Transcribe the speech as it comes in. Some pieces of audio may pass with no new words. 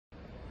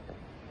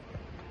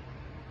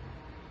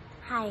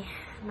Hi,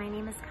 my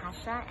name is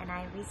Kasia, and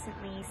I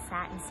recently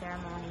sat in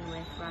ceremony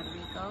with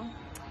Rodrigo.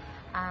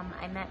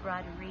 I met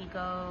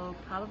Rodrigo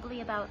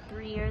probably about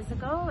 3 years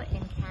ago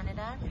in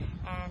Canada,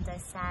 and I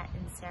sat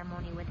in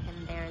ceremony with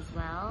him there as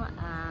well.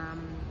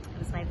 It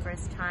was my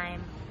first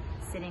time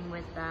sitting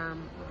with the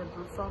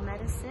Bufo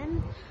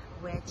medicine,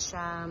 which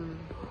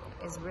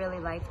is really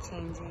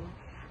life-changing.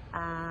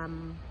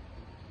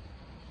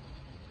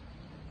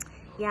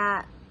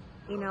 Yeah,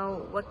 you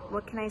know,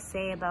 what can I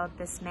say about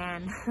this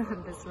man,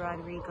 this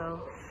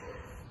Rodrigo?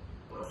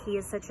 He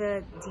is such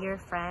a dear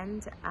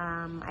friend.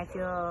 I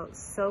feel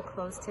so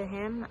close to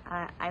him.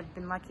 I've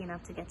been lucky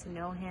enough to get to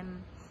know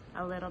him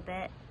a little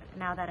bit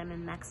now that I'm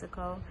in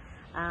Mexico.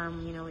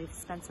 You know, we've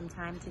spent some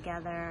time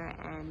together,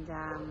 and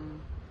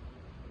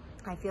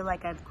I feel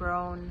like I've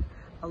grown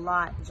a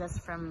lot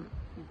just from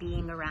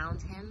being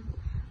around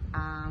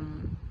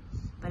him.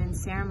 But in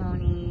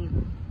ceremony,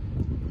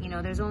 you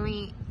know, there's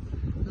only,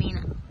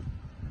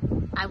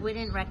 I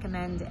wouldn't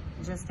recommend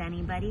just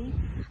anybody,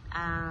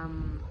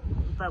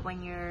 but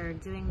when you're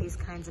doing these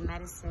kinds of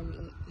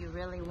medicine, you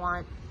really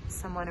want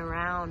someone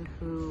around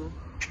who,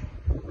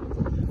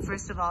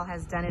 first of all,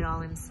 has done it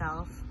all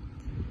himself,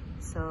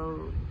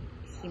 so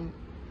he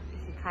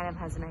kind of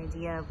has an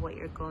idea of what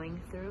you're going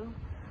through,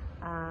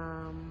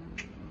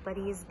 but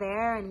he's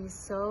there, and he's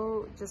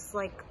so just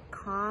like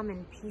calm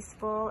and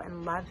peaceful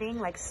and loving,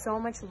 like so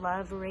much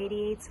love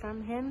radiates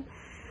from him,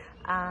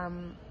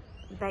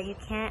 that you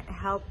can't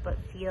help but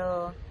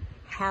feel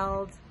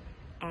held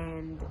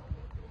and,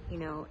 you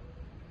know,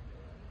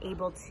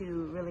 able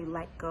to really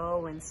let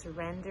go and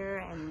surrender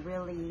and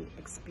really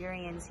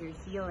experience your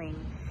healing.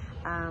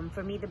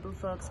 For me, the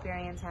Bufo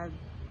experience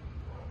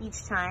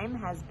each time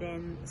has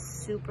been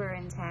super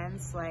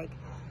intense. Like,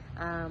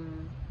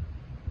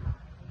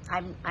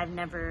 I've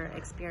never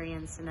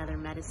experienced another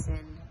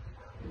medicine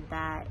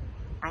that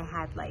I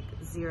had like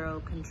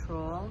zero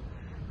control,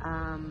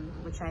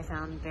 which I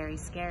found very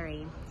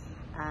scary.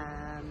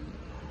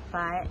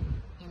 But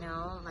you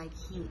know, like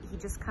he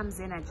just comes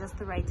in at just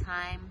the right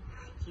time.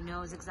 He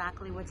knows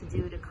exactly what to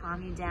do to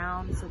calm you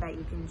down so that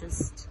you can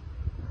just,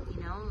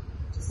 you know,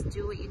 just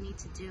do what you need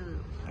to do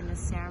in the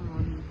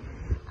ceremony.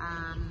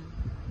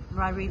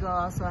 Rodrigo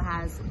also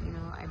has, you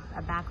know,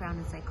 a background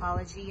in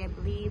psychology, I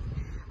believe.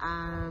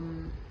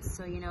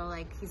 So, you know,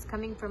 like he's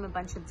coming from a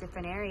bunch of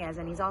different areas,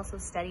 and he's also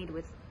studied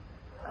with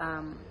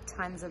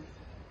tons of,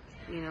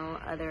 you know,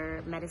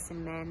 other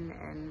medicine men,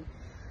 and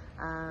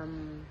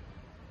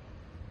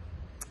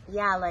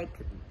yeah, like,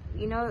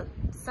 you know,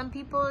 some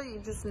people, you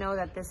just know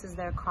that this is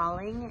their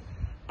calling,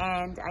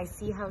 and I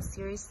see how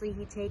seriously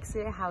he takes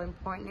it, how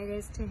important it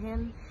is to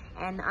him,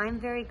 and I'm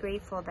very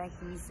grateful that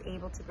he's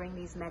able to bring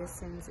these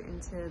medicines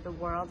into the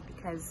world,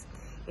 because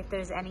if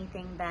there's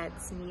anything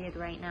that's needed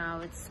right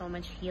now, it's so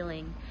much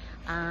healing.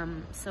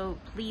 So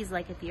please,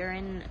 like, if you're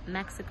in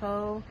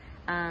Mexico,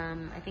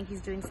 I think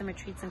he's doing some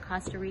retreats in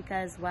Costa Rica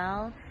as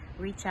well,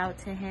 reach out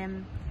to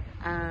him.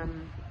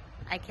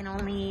 I can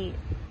only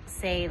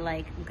say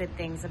like good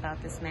things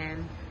about this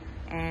man,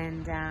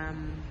 and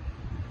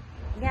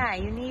yeah,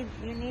 you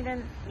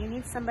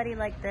need somebody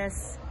like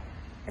this,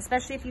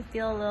 especially if you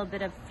feel a little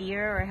bit of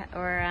fear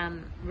or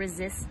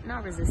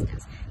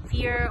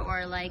fear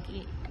or like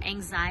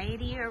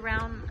anxiety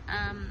around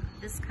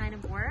this kind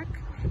of work,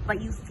 but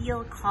you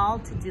feel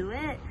called to do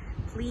it.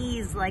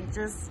 Please, like,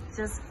 just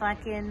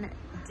fucking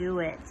do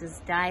it.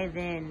 Just dive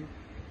in.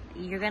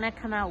 You're gonna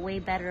come out way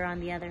better on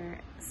the other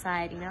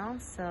side, you know?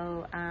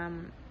 So,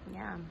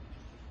 yeah.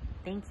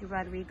 Thank you,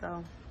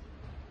 Rodrigo.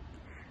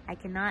 I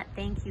cannot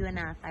thank you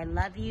enough. I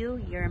love you.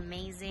 You're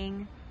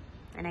amazing.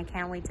 And I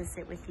can't wait to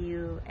sit with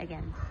you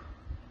again.